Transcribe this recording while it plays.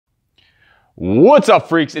What's up,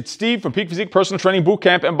 freaks? It's Steve from Peak Physique Personal Training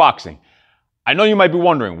Bootcamp and Boxing. I know you might be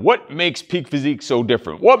wondering, what makes Peak Physique so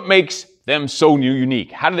different? What makes them so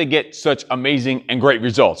unique? How do they get such amazing and great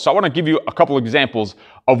results? So I want to give you a couple examples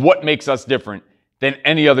of what makes us different than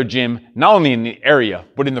any other gym, not only in the area,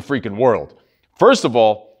 but in the freaking world. First of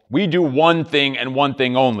all, we do one thing and one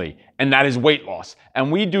thing only, and that is weight loss.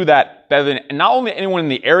 And we do that better than not only anyone in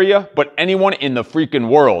the area, but anyone in the freaking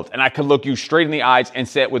world. And I can look you straight in the eyes and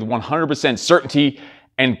say it with 100% certainty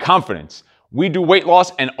and confidence. We do weight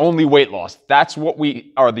loss and only weight loss. That's what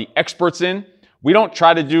we are the experts in. We don't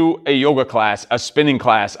try to do a yoga class, a spinning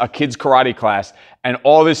class, a kids karate class, and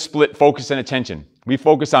all this split focus and attention. We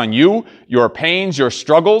focus on you, your pains, your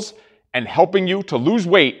struggles, and helping you to lose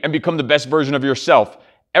weight and become the best version of yourself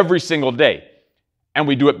every single day. And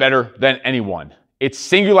we do it better than anyone. It's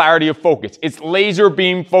singularity of focus. It's laser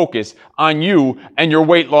beam focus on you and your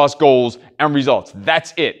weight loss goals and results.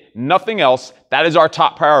 That's it. Nothing else. That is our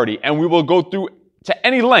top priority. And we will go through to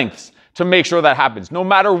any lengths to make sure that happens. No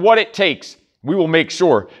matter what it takes, we will make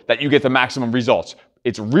sure that you get the maximum results.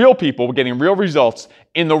 It's real people getting real results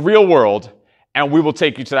in the real world, and we will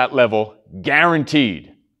take you to that level,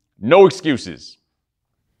 guaranteed. No excuses.